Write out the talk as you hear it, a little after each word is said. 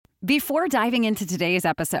Before diving into today's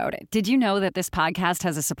episode, did you know that this podcast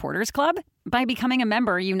has a supporters club? By becoming a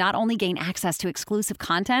member, you not only gain access to exclusive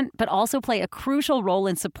content, but also play a crucial role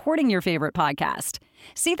in supporting your favorite podcast.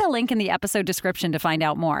 See the link in the episode description to find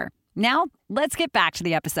out more. Now, let's get back to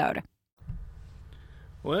the episode.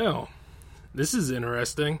 Well, this is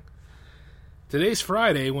interesting. Today's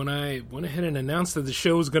Friday when I went ahead and announced that the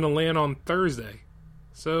show was going to land on Thursday.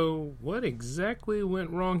 So, what exactly went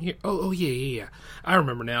wrong here? Oh, yeah. I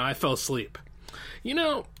remember now. I fell asleep. You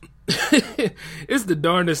know, it's the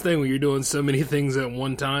darndest thing when you're doing so many things at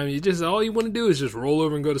one time. All you want to do is just roll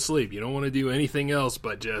over and go to sleep. You don't want to do anything else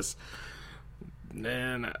but just,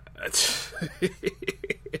 man,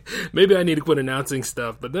 maybe I need to quit announcing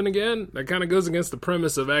stuff. But then again, that kind of goes against the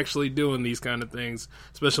premise of actually doing these kind of things,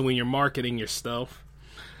 especially when you're marketing your stuff.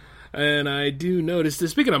 And I do notice that,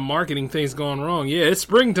 speaking of marketing things going wrong, yeah, it's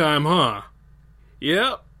springtime, huh?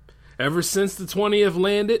 Yep. Ever since the 20th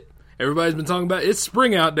landed, everybody's been talking about it's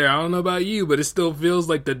spring out there. I don't know about you, but it still feels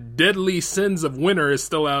like the deadly sins of winter is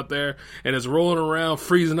still out there and it's rolling around,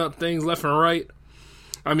 freezing up things left and right.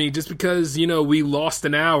 I mean, just because, we lost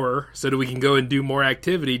an hour so that we can go and do more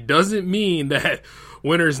activity doesn't mean that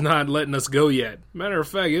winter's not letting us go yet. Matter of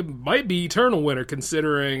fact, it might be eternal winter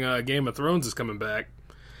considering Game of Thrones is coming back.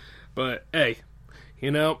 But, hey,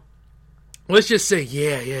 let's just say,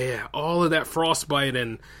 yeah, all of that frostbite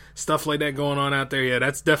and stuff like that going on out there, yeah,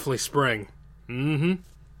 that's definitely spring. You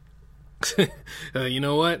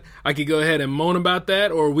know what? I could go ahead and moan about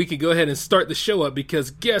that, or we could go ahead and start the show up, because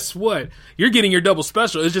guess what? You're getting your double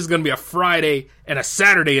special. It's just going to be a Friday and a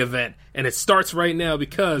Saturday event, and it starts right now,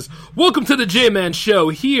 because welcome to the J-Man Show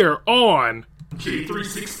here on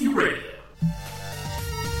J360 Radio.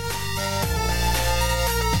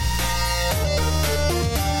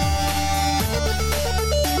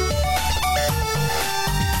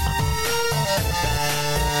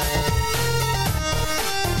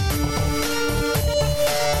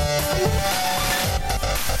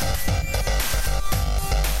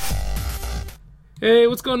 Hey,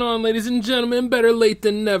 what's going on, ladies and gentlemen? Better late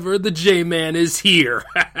than never. The J-Man is here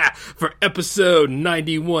for episode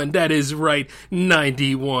 91. That is right,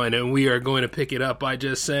 91. And we are going to pick it up by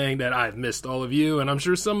just saying that I've missed all of you. And I'm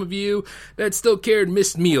sure some of you that still cared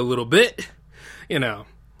missed me a little bit.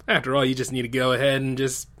 After all, you just need to go ahead and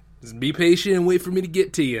just be patient and wait for me to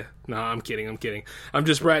get to you. No, I'm kidding. I'm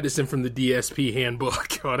just practicing from the DSP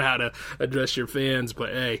handbook on how to address your fans. But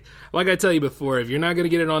hey, like I tell you before, if you're not going to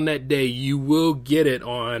get it on that day, you will get it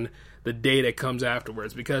on the day that comes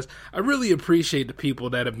afterwards. Because I really appreciate the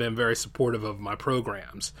people that have been very supportive of my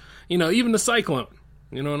programs. Even the Cyclone.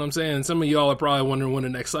 You know what I'm saying? Some of y'all are probably wondering when the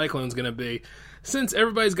next Cyclone's going to be. Since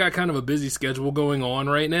everybody's got kind of a busy schedule going on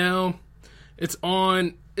right now,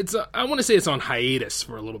 I want to say it's on hiatus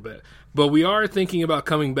for a little bit, but we are thinking about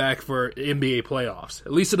coming back for NBA playoffs.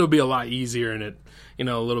 At least it'll be a lot easier and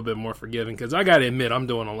a little bit more forgiving, because I got to admit, I'm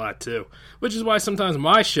doing a lot too, which is why sometimes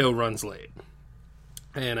my show runs late.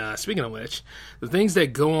 And speaking of which, the things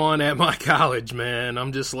that go on at my college, man,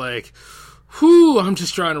 I'm just like, I'm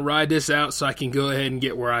just trying to ride this out so I can go ahead and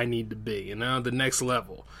get where I need to be, the next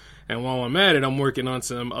level. And while I'm at it, I'm working on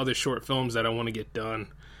some other short films that I want to get done.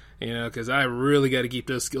 Because I really got to keep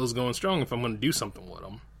those skills going strong if I'm going to do something with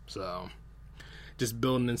them. So, just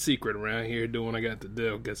building in secret around here, doing what I got to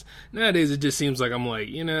do. Because nowadays it just seems like I'm like,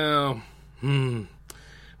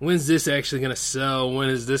 when's this actually going to sell? When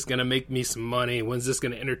is this going to make me some money? When's this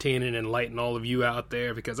going to entertain and enlighten all of you out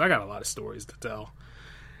there? Because I got a lot of stories to tell.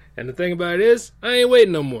 And the thing about it is, I ain't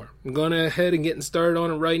waiting no more. I'm going ahead and getting started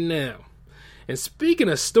on it right now. And speaking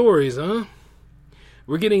of stories, we're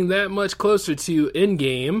getting that much closer to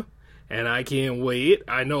Endgame, and I can't wait.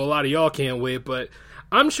 I know a lot of y'all can't wait, but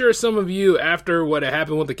I'm sure some of you, after what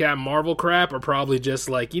happened with the Captain Marvel crap, are probably just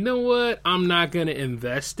like, you know what? I'm not going to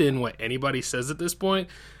invest in what anybody says at this point.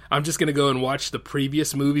 I'm just going to go and watch the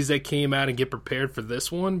previous movies that came out and get prepared for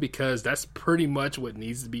this one, because that's pretty much what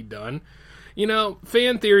needs to be done.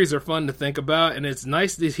 Fan theories are fun to think about, and it's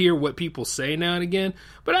nice to hear what people say now and again,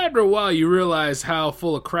 but after a while you realize how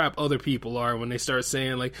full of crap other people are when they start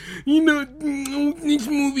saying, like, this new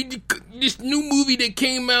movie that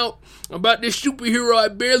came out about this superhero I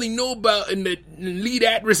barely know about, and the lead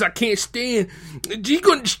actress I can't stand, she's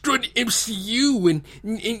gonna destroy the MCU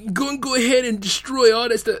and gonna go ahead and destroy all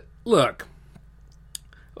that stuff. Look,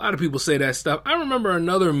 a lot of people say that stuff. I remember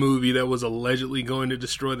another movie that was allegedly going to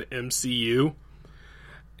destroy the MCU.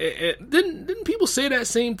 Didn't people say that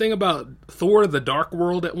same thing about Thor: The Dark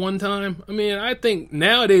World at one time? I mean, I think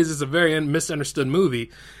nowadays it's a very misunderstood movie,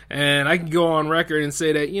 and I can go on record and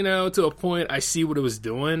say that, to a point, I see what it was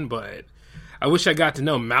doing, but I wish I got to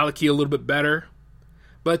know Maliki a little bit better.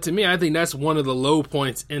 But to me, I think that's one of the low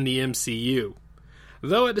points in the MCU.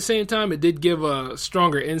 Though at the same time, it did give a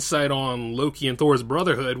stronger insight on Loki and Thor's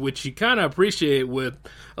brotherhood, which you kind of appreciate with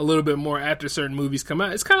a little bit more after certain movies come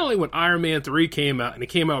out. It's kind of like when Iron Man 3 came out, and it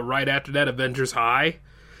came out right after that Avengers High.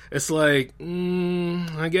 It's like,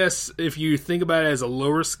 I guess if you think about it as a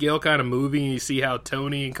lower scale kind of movie and you see how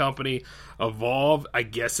Tony and company evolve, I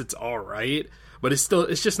guess it's alright. But it's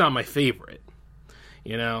just not my favorite.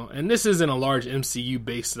 You know? And this isn't a large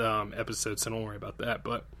MCU-based episode, so don't worry about that.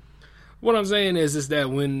 But what I'm saying is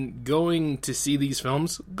that when going to see these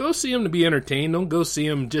films, go see them to be entertained. Don't go see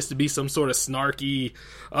them just to be some sort of snarky,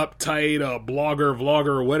 uptight, blogger, vlogger,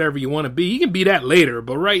 or whatever you want to be. You can be that later,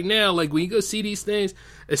 but right now, like when you go see these things,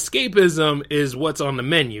 escapism is what's on the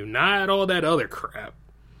menu, not all that other crap.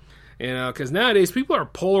 You know, because nowadays people are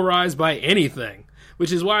polarized by anything,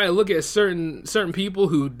 which is why I look at certain people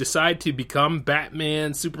who decide to become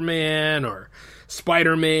Batman, Superman, or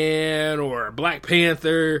Spider-Man or Black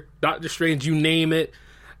Panther, Doctor Strange, you name it,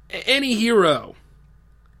 any hero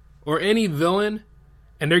or any villain,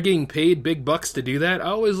 and they're getting paid big bucks to do that. I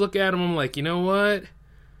always look at them, I'm like, you know what?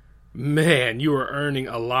 Man, you are earning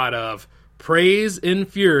a lot of praise and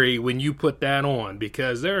fury when you put that on,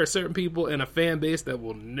 because there are certain people in a fan base that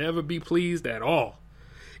will never be pleased at all.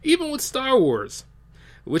 Even with Star Wars,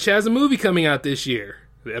 which has a movie coming out this year.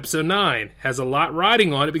 Episode 9 has a lot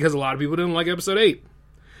riding on it because a lot of people didn't like Episode 8.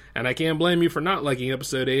 And I can't blame you for not liking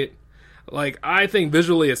Episode 8. Like, I think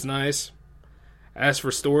visually it's nice. As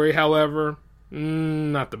for story, however,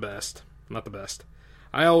 not the best. Not the best.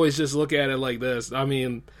 I always just look at it like this. I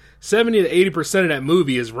mean, 70 to 80% of that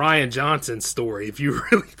movie is Rian Johnson's story, if you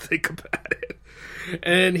really think about it.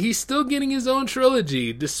 And he's still getting his own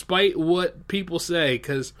trilogy, despite what people say,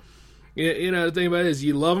 because you know, the thing about it is,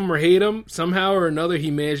 you love him or hate him, somehow or another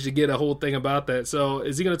he managed to get a whole thing about that. So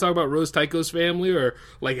is he going to talk about Rose Tycho's family, or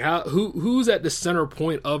like who's at the center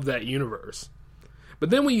point of that universe? But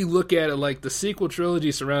then when you look at it, like the sequel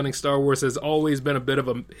trilogy surrounding Star Wars has always been a bit of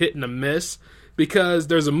a hit and a miss, because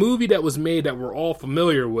there's a movie that was made that we're all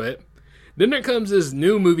familiar with. Then there comes this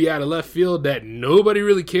new movie out of left field that nobody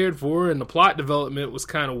really cared for, and the plot development was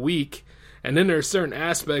kind of weak. And then there are certain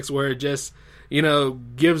aspects where it just, you know,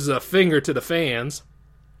 gives a finger to the fans.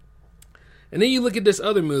 And then you look at this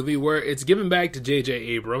other movie where it's given back to J.J.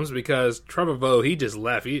 Abrams because Trevor Veaux, he just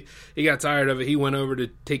left. He got tired of it. He went over to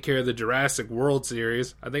take care of the Jurassic World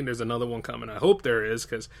series. I think there's another one coming. I hope there is,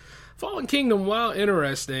 because Fallen Kingdom, while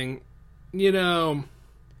interesting, you know,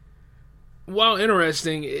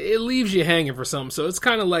 it leaves you hanging for something. So it's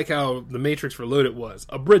kind of like how The Matrix Reloaded was,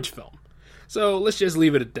 a bridge film. So let's just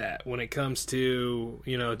leave it at that when it comes to,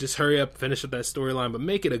 you know, just hurry up, finish up that storyline, but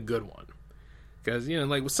make it a good one. Because, you know,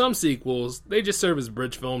 like with some sequels, they just serve as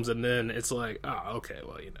bridge films, and then it's like, oh, okay,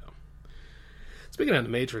 well, you know. Speaking of The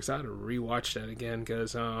Matrix, I had to rewatch that again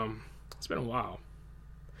because it's been a while.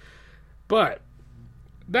 But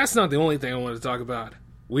that's not the only thing I wanted to talk about.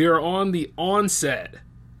 We are on the onset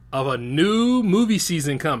of a new movie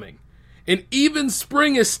season coming. And even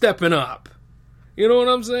spring is stepping up. You know what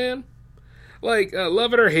I'm saying? Like,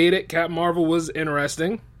 love it or hate it, Captain Marvel was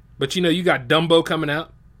interesting. But, you know, you got Dumbo coming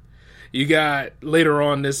out. You got later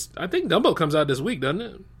on this, I think Dumbo comes out this week, doesn't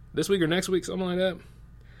it? This week or next week, something like that.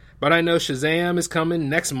 But I know Shazam is coming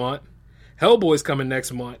next month. Hellboy's coming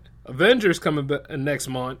next month. Avengers coming next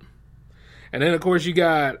month. And then, of course, you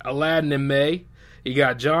got Aladdin in May. You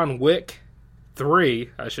got John Wick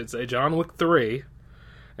 3, I should say. John Wick 3.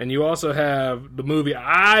 And you also have the movie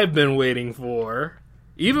I've been waiting for,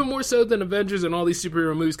 even more so than Avengers and all these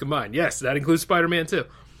superhero movies combined. Yes, that includes Spider-Man too.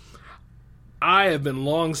 I have been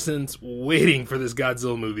long since waiting for this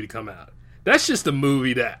Godzilla movie to come out. That's just a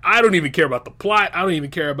movie that I don't even care about the plot. I don't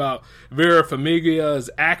even care about Vera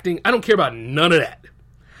Farmiga's acting. I don't care about none of that.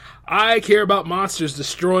 I care about monsters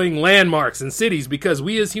destroying landmarks and cities because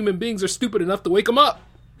we as human beings are stupid enough to wake them up.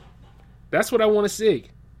 That's what I want to see.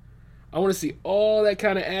 I want to see all that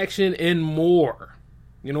kind of action and more.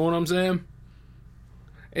 You know what I'm saying?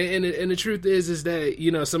 And the truth is that, you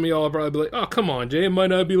know, some of y'all will probably be like, oh, come on, Jay, it might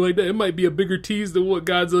not be like that. It might be a bigger tease than what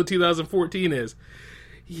Godzilla 2014 is.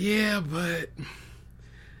 Yeah, but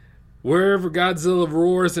wherever Godzilla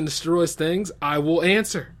roars and destroys things, I will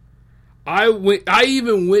answer. I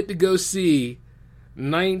even went to go see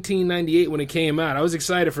 1998 when it came out. I was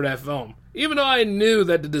excited for that film. Even though I knew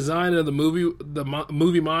that the design of the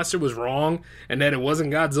movie monster was wrong and that it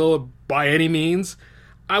wasn't Godzilla by any means,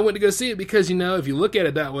 I went to go see it because, you know, if you look at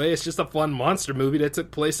it that way, it's just a fun monster movie that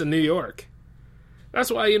took place in New York. That's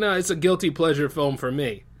why, you know, it's a guilty pleasure film for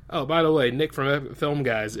me. Oh, by the way, Nick from Epic Film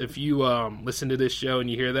Guys, if you listen to this show and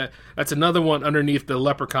you hear that, that's another one underneath the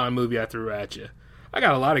Leprechaun movie I threw at you. I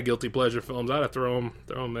got a lot of guilty pleasure films. I'd throw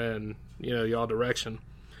them in, y'all direction.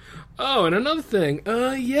 Oh, and another thing,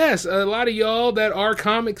 yes, a lot of y'all that are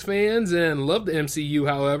comics fans and love the MCU,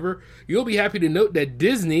 however, you'll be happy to note that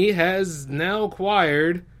Disney has now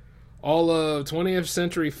acquired all of 20th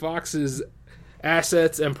Century Fox's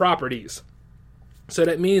assets and properties. So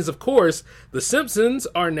that means, of course, The Simpsons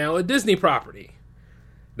are now a Disney property.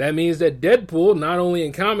 That means that Deadpool, not only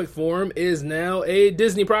in comic form, is now a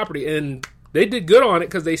Disney property. And they did good on it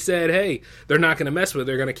because they said, hey, they're not going to mess with it.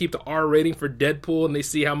 They're going to keep the R rating for Deadpool, and they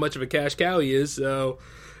see how much of a cash cow he is. So,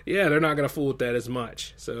 yeah, they're not going to fool with that as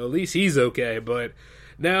much. So at least he's okay. But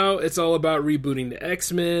now it's all about rebooting the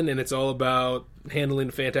X-Men, and it's all about handling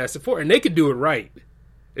the Fantastic Four. And they could do it right.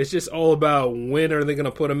 It's just all about when are they going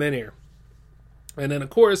to put them in here. And then, of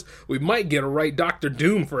course, we might get a right Doctor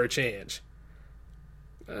Doom for a change.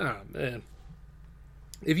 Ah, man.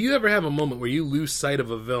 If you ever have a moment where you lose sight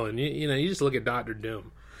of a villain, you just look at Doctor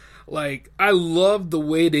Doom. Like, I love the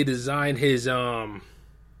way they designed his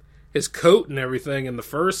coat and everything in the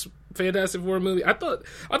first Fantastic Four movie. I thought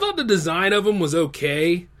the design of him was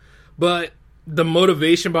okay, but the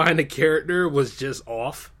motivation behind the character was just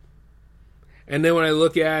off. And then when I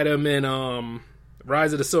look at him in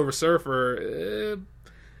Rise of the Silver Surfer, it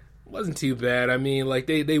wasn't too bad. I mean, like,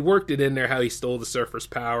 they worked it in there how he stole the Surfer's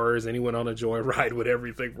powers and he went on a joyride with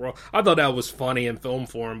everything wrong. I thought that was funny in film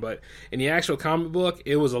form, but in the actual comic book,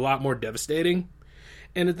 it was a lot more devastating.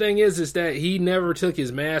 And the thing is that he never took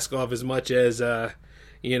his mask off as much as, as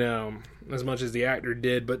much as the actor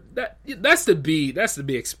did. But that's to be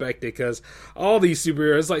expected, because all these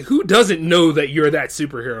superheroes, like, who doesn't know that you're that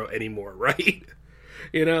superhero anymore, right?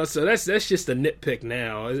 So that's just a nitpick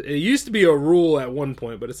now. It used to be a rule at one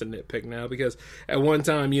point, but it's a nitpick now, because at one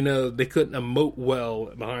time, they couldn't emote well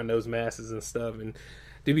behind those masks and stuff. And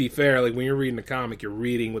to be fair, like, when you're reading the comic, you're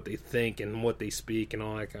reading what they think and what they speak and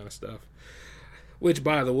all that kind of stuff. Which,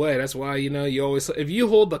 by the way, that's why, you always, if you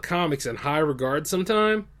hold the comics in high regard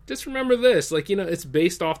sometime, just remember this, like, it's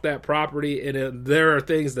based off that property, and there are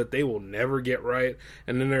things that they will never get right,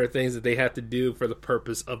 and then there are things that they have to do for the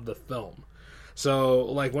purpose of the film. So,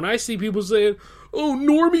 like, when I see people saying, oh,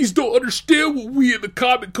 normies don't understand what we in the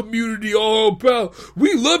comic community are about.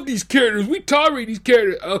 We love these characters. We tolerate these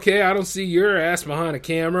characters. Okay, I don't see your ass behind a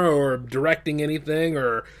camera or directing anything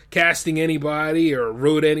or casting anybody or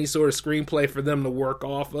wrote any sort of screenplay for them to work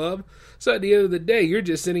off of. So at the end of the day, you're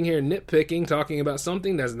just sitting here nitpicking, talking about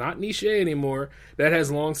something that's not niche anymore, that has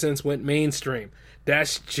long since went mainstream.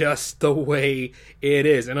 That's just the way it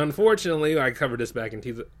is. And unfortunately, I covered this back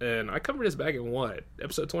in what?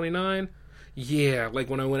 Episode 29? Yeah, like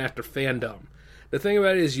when I went after fandom. The thing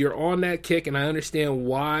about it is, you're on that kick, and I understand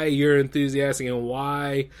why you're enthusiastic and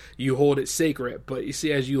why you hold it sacred. But you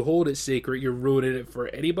see, as you hold it sacred, you're ruining it for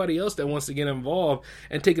anybody else that wants to get involved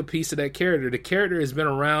and take a piece of that character. The character has been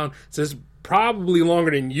around since probably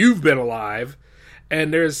longer than you've been alive.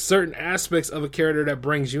 And there's certain aspects of a character that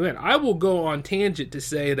brings you in. I will go on tangent to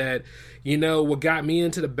say that, what got me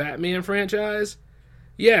into the Batman franchise?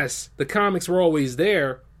 Yes, the comics were always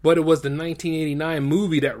there, but it was the 1989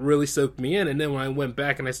 movie that really soaked me in. And then when I went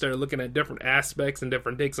back and I started looking at different aspects and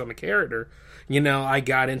different takes on the character, I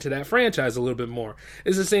got into that franchise a little bit more.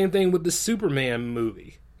 It's the same thing with the Superman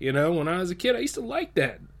movie. When I was a kid, I used to like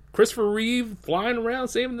that. Christopher Reeve flying around,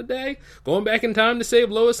 saving the day, going back in time to save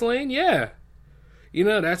Lois Lane, yeah.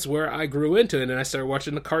 That's where I grew into it, and then I started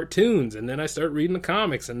watching the cartoons, and then I started reading the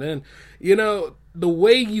comics, and then, the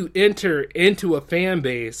way you enter into a fan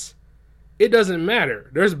base, it doesn't matter.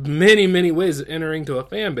 There's many, many ways of entering to a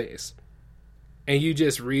fan base. And you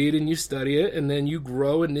just read and you study it, and then you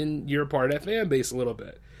grow, and then you're a part of that fan base a little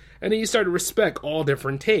bit. And then you start to respect all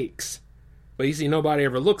different takes. But you see, nobody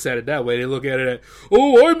ever looks at it that way. They look at it as,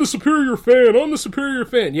 oh, I'm the superior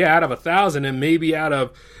fan. Yeah, out of 1,000 and maybe out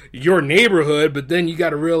of your neighborhood, but then you got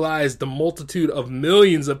to realize the multitude of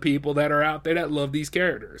millions of people that are out there that love these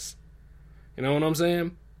characters. You know what I'm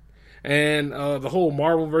saying? And the whole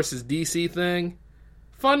Marvel versus DC thing,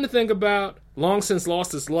 fun to think about. Long since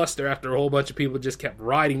lost its luster after a whole bunch of people just kept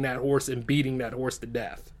riding that horse and beating that horse to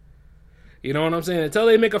death. You know what I'm saying? Until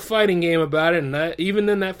they make a fighting game about it, and even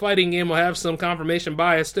then that fighting game will have some confirmation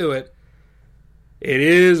bias to it. It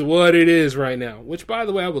is what it is right now. Which, by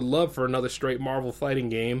the way, I would love for another straight Marvel fighting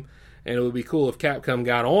game. And it would be cool if Capcom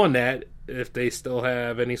got on that, if they still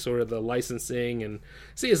have any sort of the licensing. And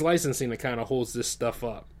see, it's licensing that kind of holds this stuff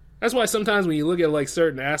up. That's why sometimes when you look at like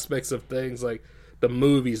certain aspects of things, like the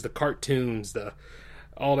movies, the cartoons,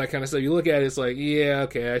 all that kind of stuff, you look at it, it's like, yeah,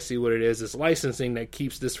 okay, I see what it is. It's licensing that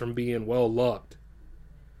keeps this from being well loved.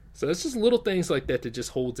 So it's just little things like that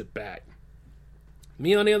just holds it back.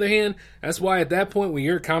 Me, on the other hand, that's why at that point when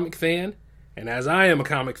you're a comic fan, and as I am a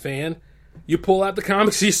comic fan, you pull out the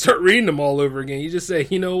comics and you start reading them all over again. You just say,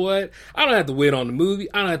 you know what? I don't have to wait on the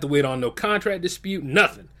movie. I don't have to wait on no contract dispute,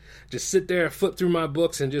 nothing. Just sit there and flip through my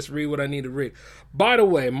books and just read what I need to read. By the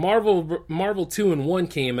way, Marvel 2-in-1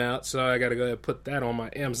 came out, so I got to go ahead and put that on my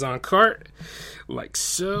Amazon cart. Like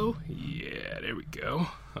so. Yeah, there we go.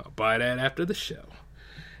 I'll buy that after the show.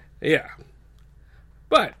 Yeah.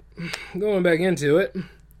 But, going back into it,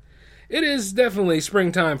 it is definitely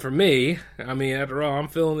springtime for me. I mean, after all, I'm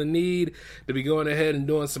feeling the need to be going ahead and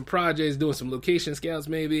doing some projects, doing some location scouts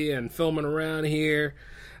maybe, and filming around here.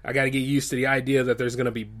 I got to get used to the idea that there's going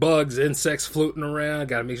to be bugs, insects floating around.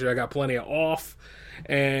 Got to make sure I got plenty of off.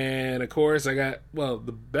 And, of course,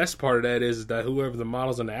 the best part of that is that whoever the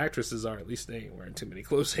models and the actresses are, at least they ain't wearing too many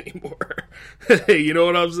clothes anymore. You know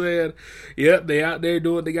what I'm saying? Yep, they out there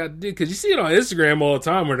doing what they got to do. Because you see it on Instagram all the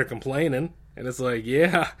time where they're complaining. And it's like,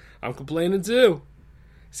 yeah, I'm complaining too.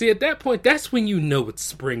 See, at that point, that's when you know it's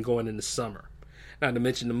spring going into summer. Not to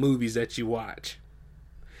mention the movies that you watch.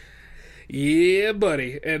 Yeah,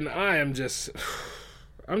 buddy. And I'm just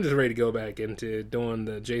ready to go back into doing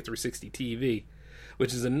the J360 TV.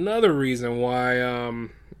 Which is another reason why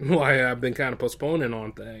I've been kind of postponing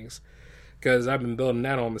on things. Because I've been building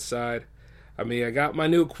that on the side. I mean, I got my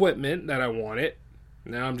new equipment that I wanted.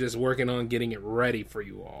 Now I'm just working on getting it ready for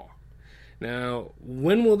you all. Now,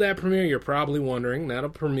 when will that premiere? You're probably wondering. That'll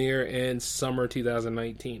premiere in summer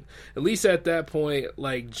 2019. At least at that point,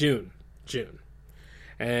 like June.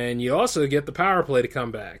 And you also get the Power Play to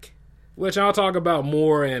come back. Which I'll talk about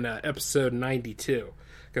more in episode 92.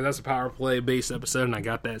 Because that's a Power Play based episode and I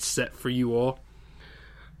got that set for you all.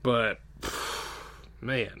 But,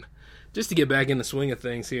 man, just to get back in the swing of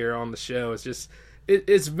things here on the show,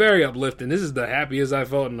 it's very uplifting. This is the happiest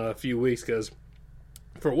I've felt in a few weeks because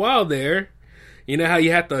for a while there, you know how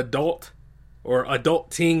you have to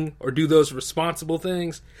adulting or do those responsible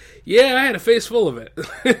things? Yeah, I had a face full of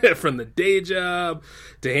it. From the day job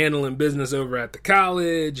to handling business over at the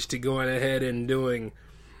college to going ahead and doing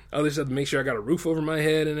other stuff to make sure I got a roof over my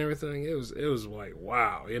head and everything. It was like,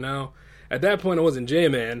 wow, you know? At that point, I wasn't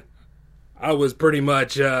J-Man. I was pretty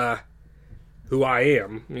much who I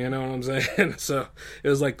am, you know what I'm saying? So it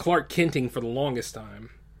was like Clark Kenting for the longest time.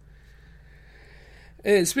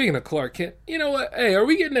 And speaking of Clark Kent, you know what? Hey, are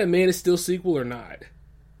we getting that Man of Steel sequel or not?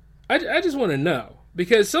 I just want to know.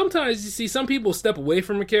 Because sometimes you see some people step away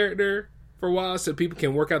from a character for a while so people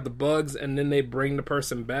can work out the bugs and then they bring the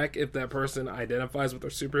person back if that person identifies with their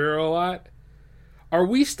superhero a lot. Are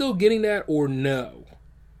we still getting that or no?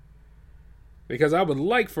 Because I would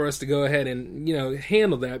like for us to go ahead and,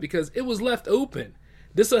 handle that because it was left open.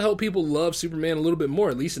 This will help people love Superman a little bit more,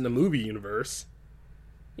 at least in the movie universe.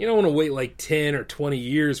 You don't want to wait like 10 or 20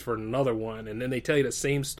 years for another one, and then they tell you the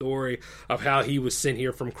same story of how he was sent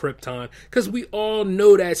here from Krypton, because we all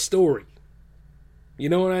know that story. You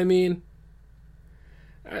know what I mean?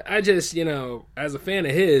 I just, as a fan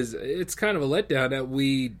of his, it's kind of a letdown that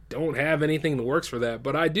we don't have anything in the works for that.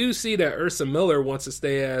 But I do see that Ursa Miller wants to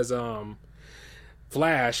stay as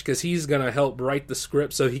Flash, because he's going to help write the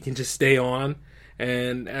script so he can just stay on.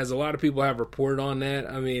 And as a lot of people have reported on that,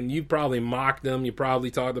 I mean, you probably mocked them. You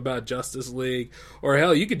probably talked about Justice League. Or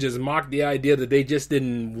hell, you could just mock the idea that they just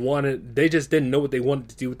didn't want it. They just didn't know what they wanted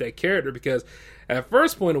to do with that character. Because at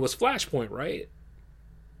first point, it was Flashpoint, right?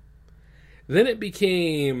 Then it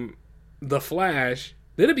became The Flash.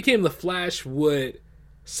 Then it became The Flash with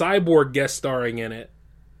Cyborg guest starring in it.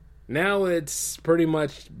 Now it's pretty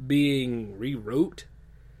much being rewrote.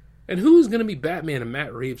 And who's going to be Batman and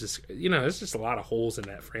Matt Reeves? There's just a lot of holes in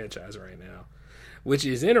that franchise right now, which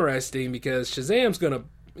is interesting because Shazam's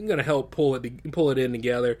going to help pull it in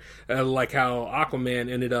together, like how Aquaman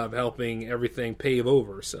ended up helping everything pave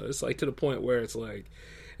over. So it's like to the point where it's like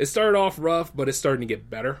it started off rough, but it's starting to get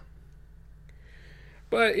better.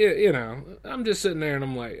 But I'm just sitting there and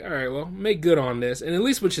I'm like, all right, well, make good on this. And at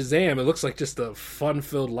least with Shazam, it looks like just a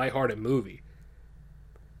fun-filled, lighthearted movie.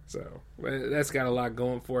 So, that's got a lot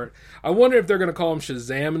going for it. I wonder if they're going to call him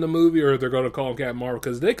Shazam in the movie or if they're going to call him Captain Marvel.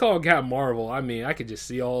 Because they call him Captain Marvel, I mean, I could just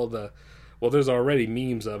see all the... Well, there's already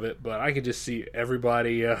memes of it, but I could just see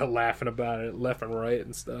everybody laughing about it left and right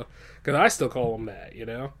and stuff. Because I still call him that,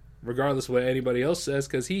 regardless of what anybody else says,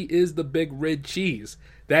 because he is the big red cheese.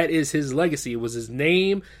 That is his legacy. It was his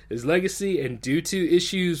name, his legacy, and due to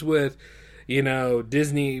issues with,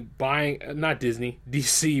 DC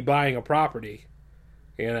buying a property,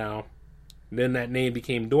 then that name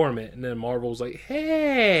became dormant, and then Marvel was like,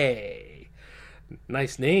 hey,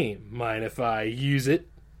 nice name, mind if I use it?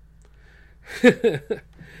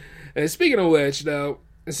 And speaking of which, though,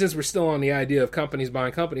 And since we're still on the idea of companies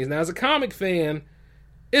buying companies, now as a comic fan,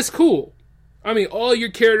 it's cool. I mean, all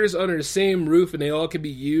your characters under the same roof and they all can be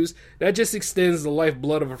used. That just extends the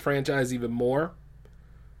lifeblood of a franchise even more.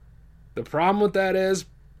 The problem with that is,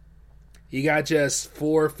 you got just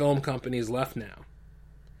 4 film companies left now.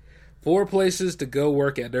 4 places to go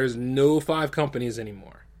work at. There's no 5 companies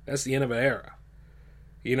anymore. That's the end of an era.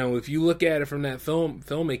 You know, if you look at it from that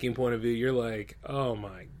filmmaking point of view, you're like, oh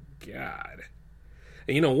my God.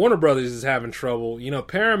 And, you know, Warner Brothers is having trouble. You know,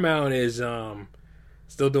 Paramount is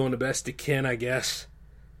still doing the best it can, I guess.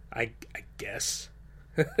 I guess.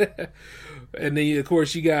 And then, of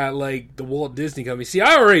course, you got, like, the Walt Disney Company. See,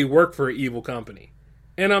 I already work for an evil company.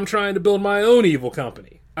 And I'm trying to build my own evil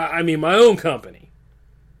company. I mean, my own company.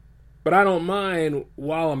 But I don't mind,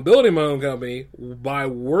 while I'm building my own company, by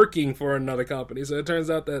working for another company. So it turns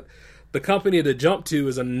out that the company to jump to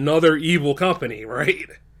is another evil company, right?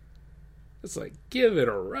 It's like, give it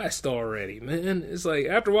a rest already, man. It's like,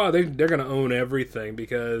 after a while, they're going to own everything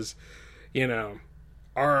because, you know,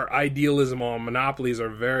 our idealism on monopolies are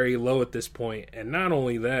very low at this point. And not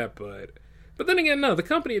only that, but then again, no, the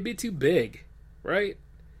company would be too big, right?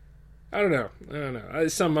 I don't know.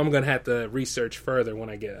 It's something I'm going to have to research further when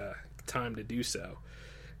I get time to do so.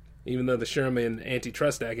 Even though the Sherman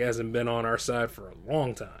Antitrust Act hasn't been on our side for a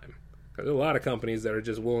long time. There's a lot of companies that are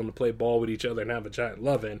just willing to play ball with each other and have a giant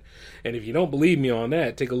love-in. And if you don't believe me on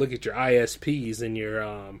that, take a look at your ISPs and your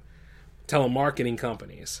telemarketing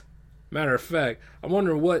companies. Matter of fact, I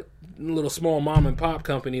wonder what little small mom-and-pop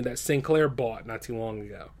company that Sinclair bought not too long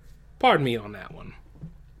ago. Pardon me on that one.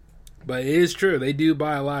 But it is true. They do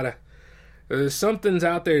buy a lot of... There's something's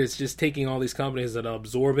out there that's just taking all these companies and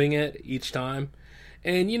absorbing it each time.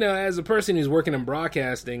 And, you know, as a person who's working in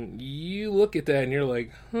broadcasting, you look at that and you're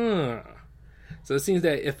like, huh. So it seems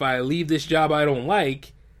that if I leave this job I don't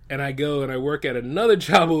like, and I go and I work at another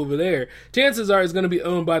job over there, chances are it's going to be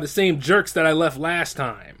owned by the same jerks that I left last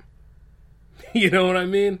time. You know what I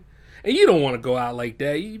mean? And you don't want to go out like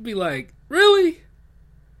that. You'd be like, really?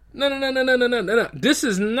 No. This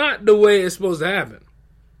is not the way it's supposed to happen.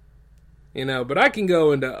 You know, but I can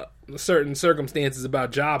go into certain circumstances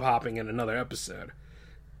about job hopping in another episode.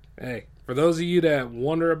 Hey, for those of you that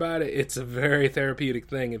wonder about it, it's a very therapeutic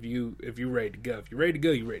thing if you're ready to go. If you're ready to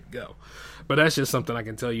go, you're ready to go. But that's just something I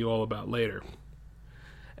can tell you all about later.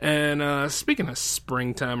 And speaking of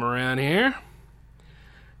springtime around here,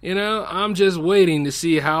 you know, I'm just waiting to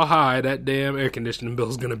see how high that damn air conditioning bill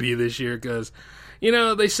is going to be this year. Because, you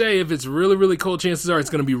know, they say if it's really, really cold, chances are it's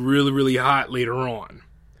going to be really, really hot later on.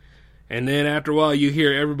 And then after a while, you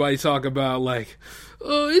hear everybody talk about, like,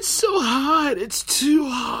 oh, it's so hot. It's too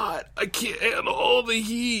hot. I can't handle all the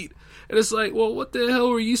heat. And it's like, well, what the hell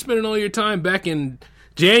were you spending all your time back in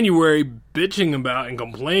January bitching about and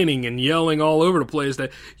complaining and yelling all over the place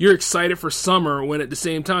that you're excited for summer when at the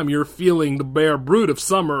same time you're feeling the bare brute of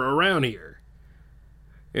summer around here?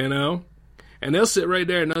 You know? And they'll sit right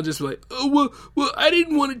there and they'll just be like, oh, well, I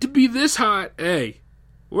didn't want it to be this hot. Hey.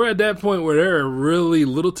 We're at that point where there are really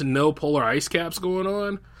little to no polar ice caps going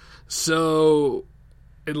on. So,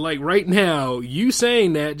 like right now, you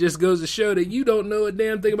saying that just goes to show that you don't know a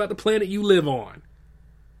damn thing about the planet you live on.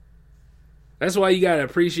 That's why you got to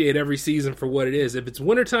appreciate every season for what it is. If it's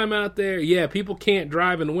wintertime out there, yeah, people can't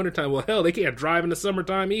drive in the wintertime. Well, hell, they can't drive in the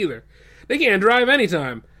summertime either. They can't drive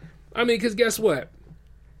anytime. I mean, because guess what?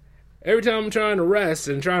 Every time I'm trying to rest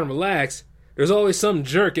and trying to relax, there's always some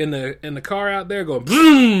jerk in the car out there going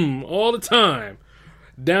boom all the time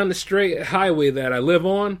down the straight highway that I live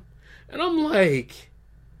on. And I'm like,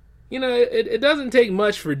 you know, it doesn't take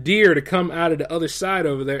much for deer to come out of the other side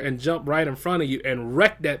over there and jump right in front of you and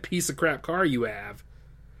wreck that piece of crap car you have.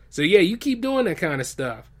 So yeah, you keep doing that kind of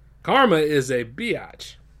stuff. Karma is a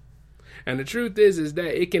biatch. And the truth is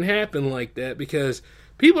that it can happen like that because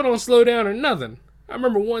people don't slow down or nothing. I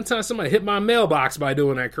remember one time somebody hit my mailbox by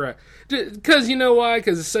doing that crap. Because you know why?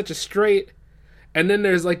 Because it's such a straight. And then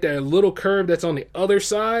there's like that little curve that's on the other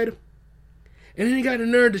side. And then they got the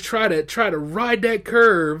nerve to try to ride that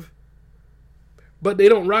curve. But they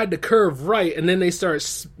don't ride the curve right. And then they start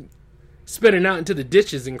spinning out into the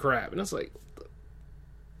ditches and crap. And it's like...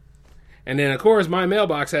 And then, of course, my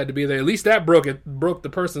mailbox had to be there. At least that broke the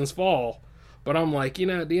person's fall. But I'm like, you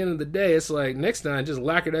know, at the end of the day, it's like, next time, just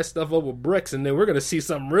lacquer that stuff up with bricks, and then we're going to see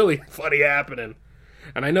something really funny happening.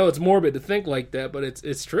 And I know it's morbid to think like that, but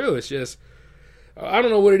it's true. It's just, I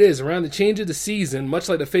don't know what it is. Around the change of the season, much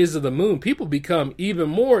like the phases of the moon, people become even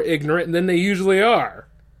more ignorant than they usually are.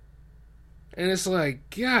 And it's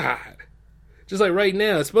like, God. Just like right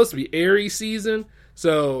now, it's supposed to be Aries season.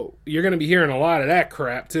 So you're going to be hearing a lot of that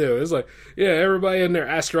crap too. It's like, yeah, everybody in their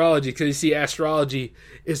astrology, because you see astrology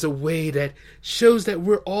is a way that shows that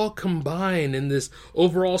we're all combined in this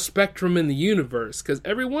overall spectrum in the universe, because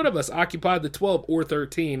every one of us occupy the 12 or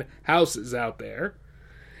 13 houses out there.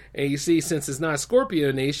 And you see, since it's not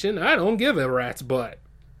Scorpio Nation, I don't give a rat's butt.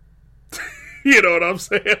 You know what I'm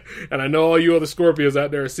saying? And I know all you other Scorpios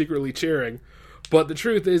out there are secretly cheering. But the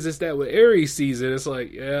truth is that with Aries season, it's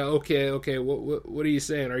like, yeah, okay, what are you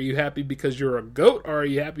saying? Are you happy because you're a goat, or are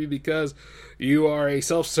you happy because you are a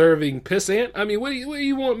self-serving pissant? I mean, what do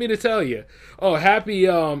you want me to tell you? Oh,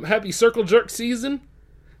 happy circle jerk season?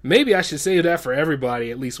 Maybe I should say that for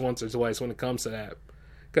everybody at least once or twice when it comes to that.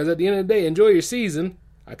 Because at the end of the day, enjoy your season,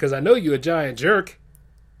 because I know you a giant jerk.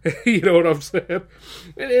 You know what I'm saying?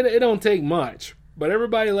 It don't take much. But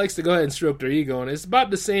everybody likes to go ahead and stroke their ego, and it's about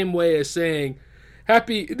the same way as saying,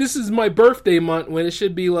 this is my birthday month, when it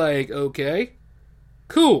should be like, okay,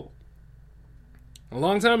 cool. A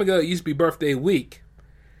long time ago, it used to be birthday week.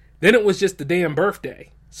 Then it was just the damn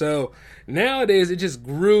birthday. So nowadays, it just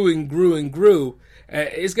grew and grew and grew.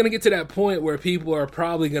 It's going to get to that point where people are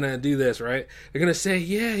probably going to do this, right? They're going to say,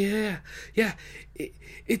 yeah.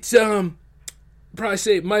 It's, probably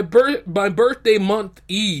say my birthday month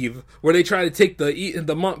eve, where they try to take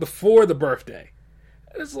the month before the birthday.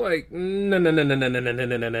 It's like, no.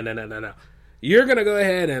 You're going to go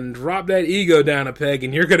ahead and drop that ego down a peg,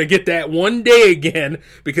 and you're going to get that one day again,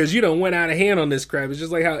 because you done went out of hand on this crap. It's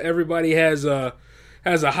just like how everybody has a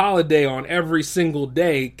holiday on every single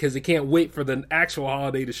day because they can't wait for the actual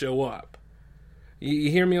holiday to show up.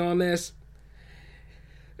 You hear me on this?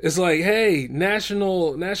 It's like, hey,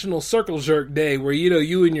 National Circle Jerk Day, where,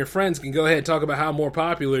 you and your friends can go ahead and talk about how more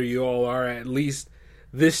popular you all are at least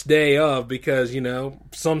this day of, because,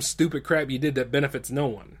 some stupid crap you did that benefits no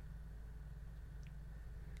one.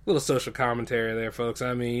 Little social commentary there, folks.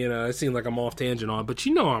 I mean, it seems like I'm off tangent on, but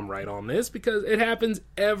I'm right on this, because it happens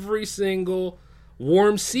every single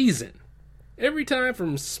warm season. Every time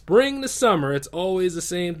from spring to summer, it's always the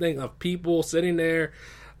same thing of people sitting there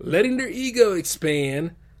letting their ego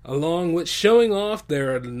expand, along with showing off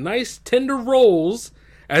their nice tender rolls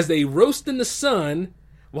as they roast in the sun,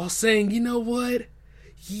 while saying, you know what?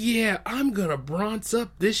 Yeah, I'm gonna bronze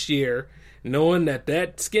up this year, knowing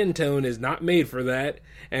that skin tone is not made for that.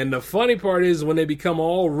 And the funny part is when they become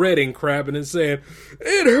all red and crapping and saying,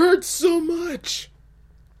 it hurts so much.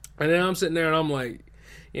 And then I'm sitting there and I'm like,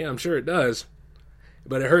 yeah, I'm sure it does.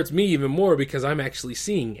 But it hurts me even more because I'm actually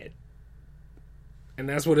seeing it. And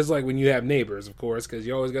that's what it's like when you have neighbors, of course, because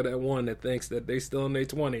you always got that one that thinks that they still in their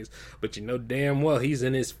 20s. But you know damn well he's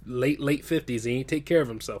in his late 50s and he ain't take care of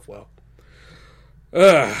himself well.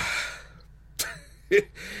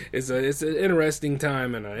 It's an interesting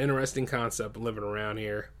time and an interesting concept living around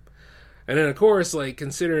here. And then, of course, like,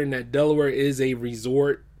 considering that Delaware is a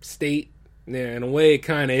resort state, yeah, in a way it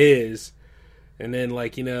kind of is. And then,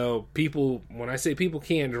 like, people, when I say people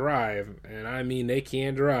can't drive, and I mean they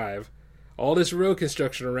can drive, all this road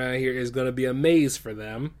construction around here is going to be a maze for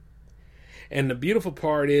them. And the beautiful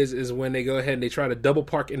part is when they go ahead and they try to double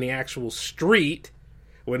park in the actual street,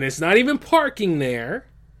 when it's not even parking there,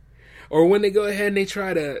 or when they go ahead and they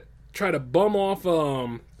try to bum off,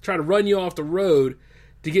 try to run you off the road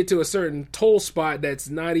to get to a certain toll spot that's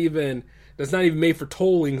not even made for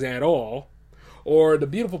tollings at all. Or the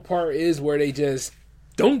beautiful part is where they just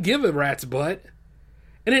don't give a rat's butt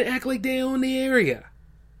and then act like they own the area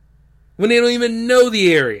when they don't even know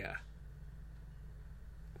the area.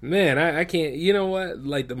 Man, I can't, you know what?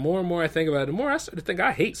 Like, the more and more I think about it, the more I start to think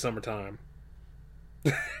I hate summertime.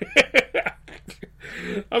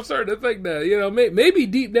 I'm starting to think that, maybe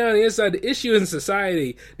deep down inside, the issue in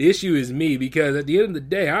society, the issue is me, because at the end of the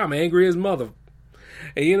day, I'm angry as mother.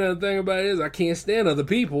 And the thing about it is, I can't stand other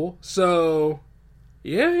people, so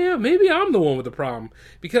yeah, maybe I'm the one with the problem,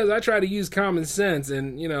 because I try to use common sense,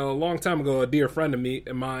 and, a long time ago, a dear friend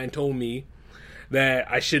of mine told me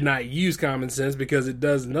that I should not use common sense because it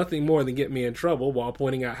does nothing more than get me in trouble, while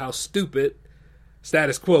pointing out how stupid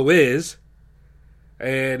status quo is.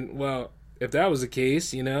 And, well, if that was the case,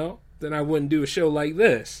 then I wouldn't do a show like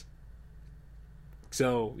this.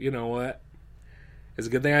 So, you know what? It's a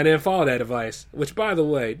good thing I didn't follow that advice. Which, by the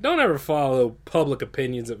way, don't ever follow public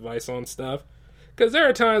opinion's advice on stuff. Because there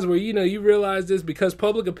are times where, you realize this, because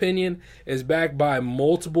public opinion is backed by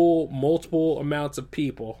multiple amounts of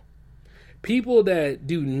people. People that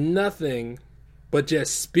do nothing but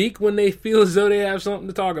just speak when they feel as though they have something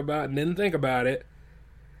to talk about and then think about it.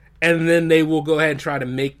 And then they will go ahead and try to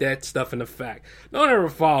make that stuff into fact. Don't ever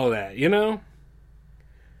follow that,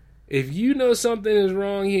 If you know something is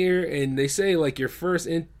wrong here, and they say, like, your first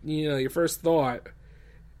thought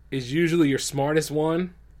is usually your smartest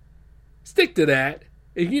one, stick to that.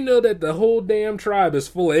 If you know that the whole damn tribe is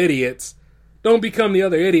full of idiots, don't become the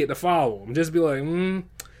other idiot to follow them. Just be like,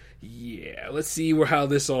 yeah, let's see how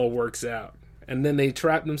this all works out. And then they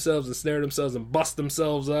trap themselves and snare themselves and bust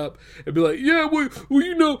themselves up and be like, yeah, well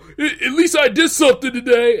you know, at least I did something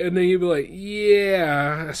today. And then you'd be like,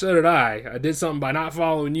 yeah, so did I. I did something by not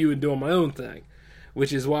following you and doing my own thing.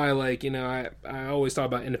 Which is why, like, you know, I always talk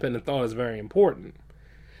about independent thought is very important.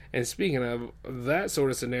 And speaking of that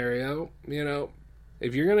sort of scenario, you know,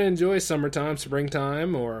 if you're going to enjoy summertime,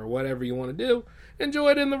 springtime, or whatever you want to do,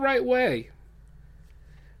 enjoy it in the right way.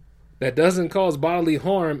 That doesn't cause bodily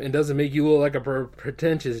harm and doesn't make you look like a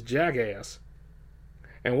pretentious jackass.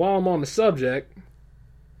 And while I'm on the subject,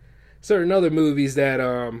 certain other movies that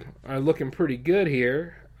are looking pretty good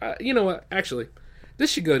here. You know what? Actually,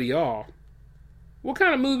 this should go to y'all. What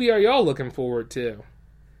kind of movie are y'all looking forward to?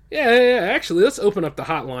 Yeah. Actually, let's open up the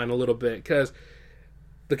hotline a little bit, because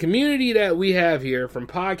the community that we have here, from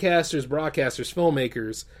podcasters, broadcasters,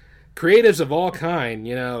 filmmakers, creatives of all kind,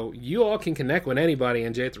 you know, you all can connect with anybody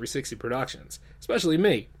in J360 Productions, especially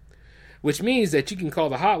me. Which means that you can call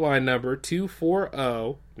the hotline number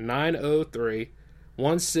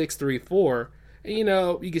 240-903-1634. And, you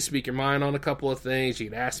know, you can speak your mind on a couple of things. You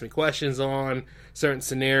can ask me questions on certain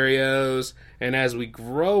scenarios. And as we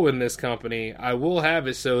grow in this company, I will have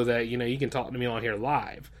it so that, you know, you can talk to me on here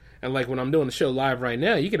live. And like when I'm doing the show live right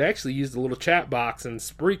now, you can actually use the little chat box in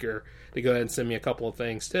Spreaker to go ahead and send me a couple of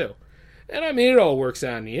things too. And I mean, it all works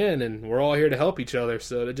out in the end, and we're all here to help each other,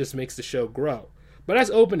 so it just makes the show grow. But that's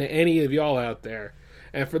open to any of y'all out there.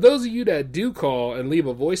 And for those of you that do call and leave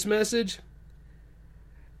a voice message,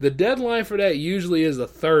 the deadline for that usually is a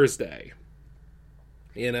Thursday.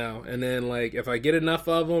 You know, and then like if I get enough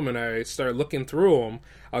of them and I start looking through them,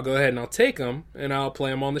 I'll go ahead and I'll take them and I'll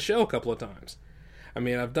play them on the show a couple of times. I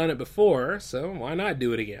mean, I've done it before, so why not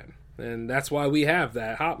do it again? And that's why we have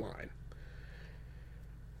that hotline.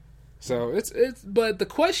 So it's but the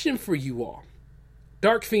question for you all,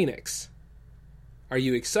 Dark Phoenix, are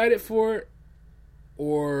you excited for it,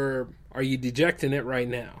 or are you dejecting it right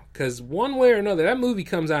now? Because one way or another, that movie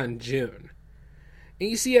comes out in June. And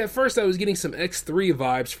you see, at first I was getting some X3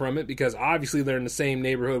 vibes from it, because obviously they're in the same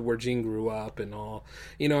neighborhood where Jean grew up and all.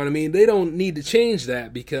 You know what I mean? They don't need to change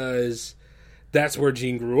that, because that's where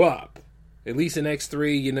Jean grew up. At least in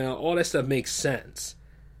X3, you know, all that stuff makes sense.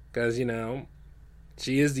 Because, you know,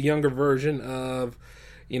 she is the younger version of,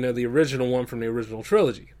 you know, the original one from the original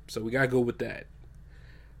trilogy. So we gotta go with that.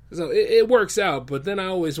 So it works out, but then I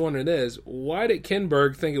always wonder this. Why did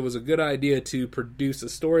Kinberg think it was a good idea to produce a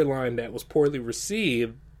storyline that was poorly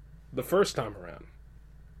received the first time around?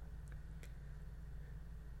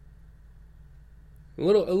 A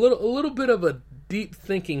little bit of a deep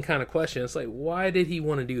thinking kind of question. It's like, why did he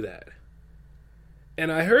want to do that?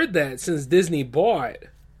 And I heard that since Disney bought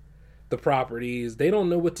the properties, they don't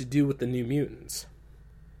know what to do with the New Mutants.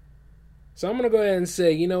 So I'm going to go ahead and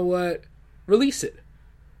say, you know what? Release it.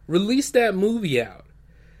 Release that movie out.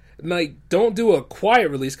 Like, don't do a quiet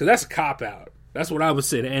release, because that's a cop-out. That's what I would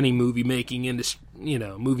say to any movie making industry, you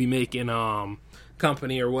know, movie making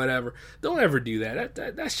company or whatever. Don't ever do that.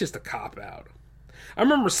 That's just a cop-out. I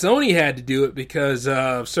remember Sony had to do it because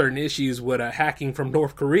of certain issues with hacking from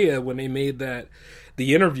North Korea when they made The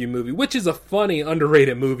Interview movie, which is a funny,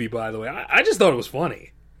 underrated movie, by the way. I just thought it was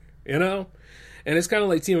funny, you know? And it's kind of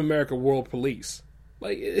like Team America World Police.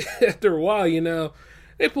 Like, after a while, you know,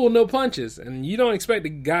 they pull no punches. And you don't expect the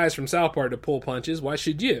guys from South Park to pull punches. Why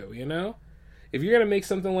should you, you know? If you're going to make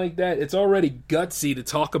something like that, it's already gutsy to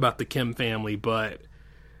talk about the Kim family, but,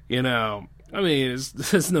 you know, I mean,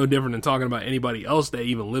 it's no different than talking about anybody else that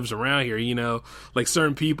even lives around here, you know? Like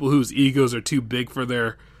certain people whose egos are too big for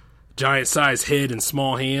their giant-sized head and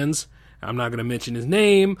small hands. I'm not going to mention his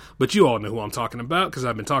name, but you all know who I'm talking about, because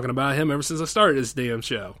I've been talking about him ever since I started this damn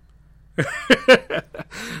show.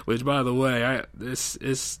 Which, by the way,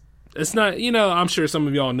 it's not, you know, I'm sure some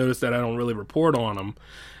of y'all noticed that I don't really report on him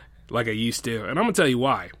like I used to. And I'm going to tell you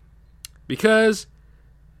why. Because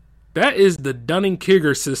that is the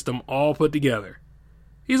Dunning-Kruger system all put together.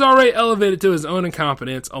 He's already elevated to his own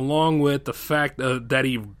incompetence, along with the fact that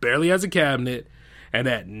he barely has a cabinet, and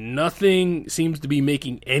that nothing seems to be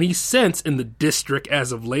making any sense in the district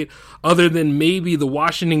as of late, other than maybe the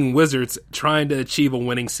Washington Wizards trying to achieve a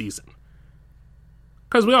winning season.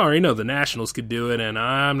 Because we already know the Nationals could do it, and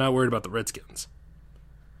I'm not worried about the Redskins.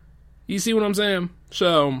 You see what I'm saying?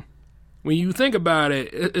 So, when you think about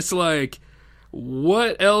it, it's like,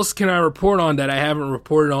 what else can I report on that I haven't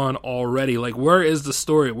reported on already? Like, where is the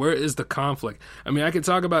story? Where is the conflict? I mean, I could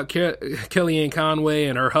talk about Kellyanne Conway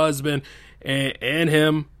and her husband and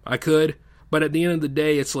him. I could. But at the end of the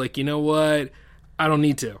day, it's like, you know what? I don't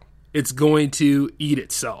need to. It's going to eat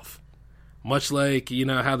itself. Much like, you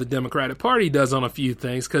know, how the Democratic Party does on a few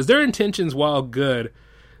things. Because their intentions, while good,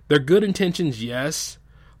 they're good intentions, yes.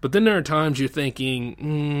 But then there are times you're thinking,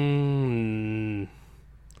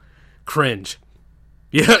 cringe.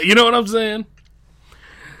 Yeah, you know what I'm saying?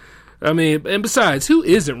 I mean, and besides, who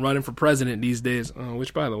isn't running for president these days?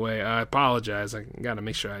 Which, by the way, I apologize. I got to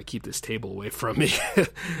make sure I keep this table away from me.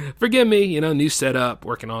 Forgive me, you know, new setup,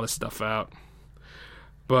 working all this stuff out.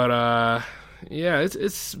 But, yeah,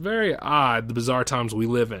 it's very odd, the bizarre times we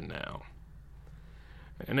live in now.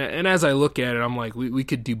 And as I look at it, I'm like, we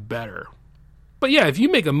could do better. But yeah, if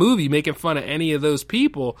you make a movie making fun of any of those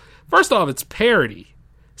people, first off, it's parody.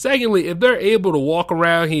 Secondly, if they're able to walk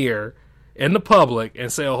around here in the public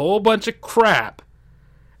and say a whole bunch of crap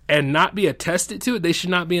and not be attested to it, they should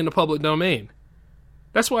not be in the public domain.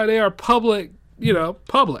 That's why they are public, you know,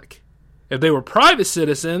 public. If they were private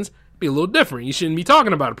citizens, it'd be a little different. You shouldn't be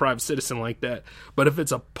talking about a private citizen like that. But if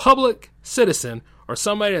it's a public citizen or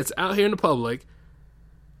somebody that's out here in the public,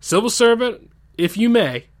 civil servant, if you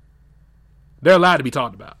may, they're allowed to be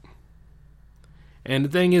talked about. And the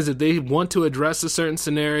thing is, if they want to address a certain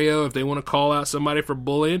scenario, if they want to call out somebody for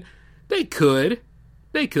bullying, they could.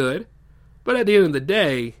 They could. But at the end of the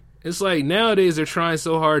day, it's like nowadays they're trying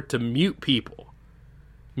so hard to mute people.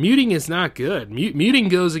 Muting is not good. Muting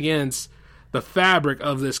goes against the fabric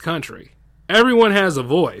of this country. Everyone has a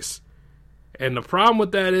voice. And the problem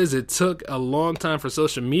with that is it took a long time for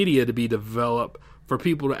social media to be developed for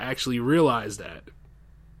people to actually realize that.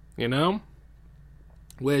 You know?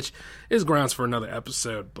 Which is grounds for another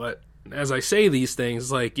episode. But as I say these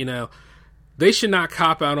things, like, you know, they should not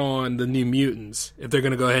cop out on the New Mutants if they're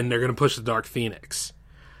going to go ahead and they're going to push the Dark Phoenix.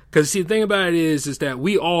 Because, see, the thing about it is that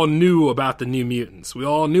we all knew about the New Mutants. We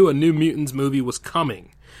all knew a New Mutants movie was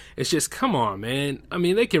coming. It's just, come on, man. I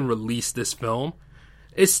mean, they can release this film.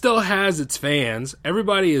 It still has its fans.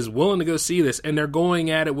 Everybody is willing to go see this, and they're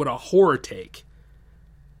going at it with a horror take.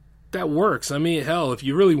 That works. I mean, hell, if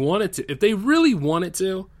you really wanted to, if they really wanted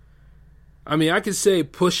to, I mean, I could say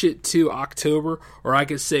push it to October, or I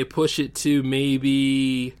could say push it to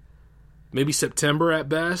maybe September at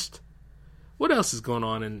best. What else is going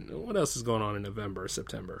on in November or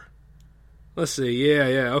September? Let's see.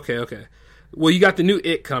 Yeah. Okay. Well, you got the new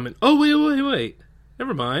It coming. Oh, wait.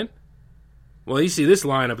 Never mind. Well, you see, this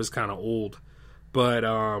lineup is kind of old, but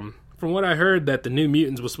from what I heard, that the New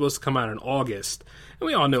Mutants was supposed to come out in August. And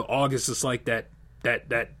we all know August is like that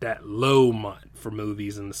low month for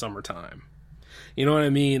movies in the summertime. You know what I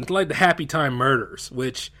mean? It's like the Happy Time Murders,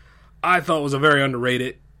 which I thought was a very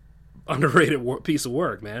underrated piece of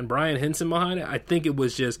work, man. Brian Henson behind it. I think it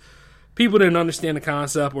was just people didn't understand the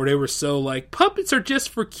concept, or they were so like, puppets are just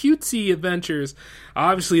for cutesy adventures.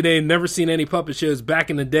 Obviously, they had never seen any puppet shows back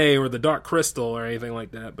in the day, or the Dark Crystal or anything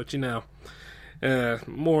like that. But, you know,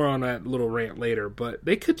 more on that little rant later. But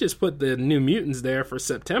they could just put the New Mutants there for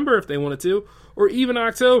September if they wanted to, or even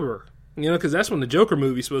October. You know, because that's when the Joker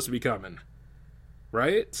movie's supposed to be coming.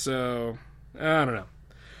 Right? So, I don't know.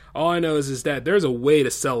 All I know is that there's a way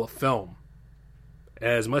to sell a film,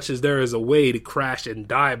 as much as there is a way to crash and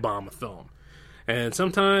dive bomb a film. And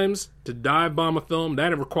sometimes to dive bomb a film,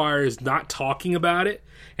 that requires not talking about it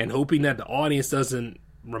and hoping that the audience doesn't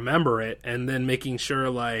remember it, and then making sure,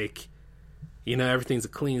 like, you know, everything's a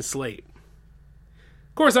clean slate.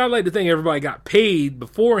 Of course, I'd like to think everybody got paid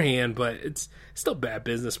beforehand, but it's still bad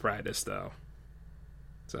business practice, though.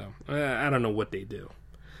 So, I don't know what they do.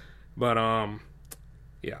 But,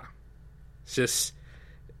 yeah. It's just,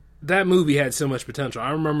 that movie had so much potential.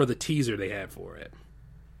 I remember the teaser they had for it.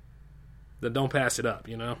 That don't pass it up,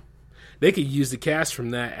 you know? They could use the cast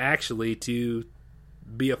from that, actually, to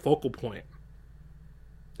be a focal point.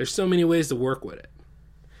 There's so many ways to work with it.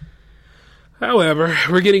 However,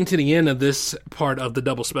 we're getting to the end of this part of the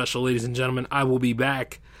double special, ladies and gentlemen. I will be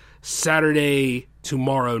back Saturday,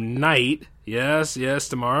 tomorrow night. Yes,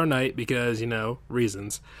 tomorrow night, because, you know,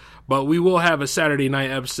 reasons. But we will have a Saturday night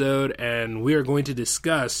episode, and we are going to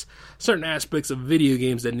discuss certain aspects of video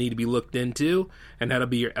games that need to be looked into, and that'll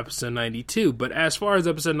be your episode 92. But as far as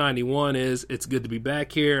episode 91 is, it's good to be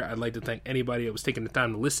back here. I'd like to thank anybody that was taking the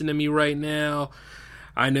time to listen to me right now.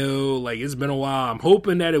 I know, like, it's been a while. I'm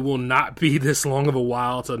hoping that it will not be this long of a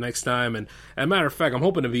while till next time. And as a matter of fact, I'm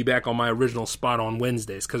hoping to be back on my original spot on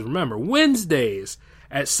Wednesdays. Because remember, Wednesdays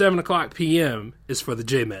at 7 o'clock p.m. is for the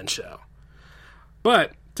J-Man Show.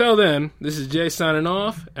 But Till then, this is Jay signing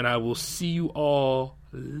off, and I will see you all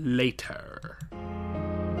later.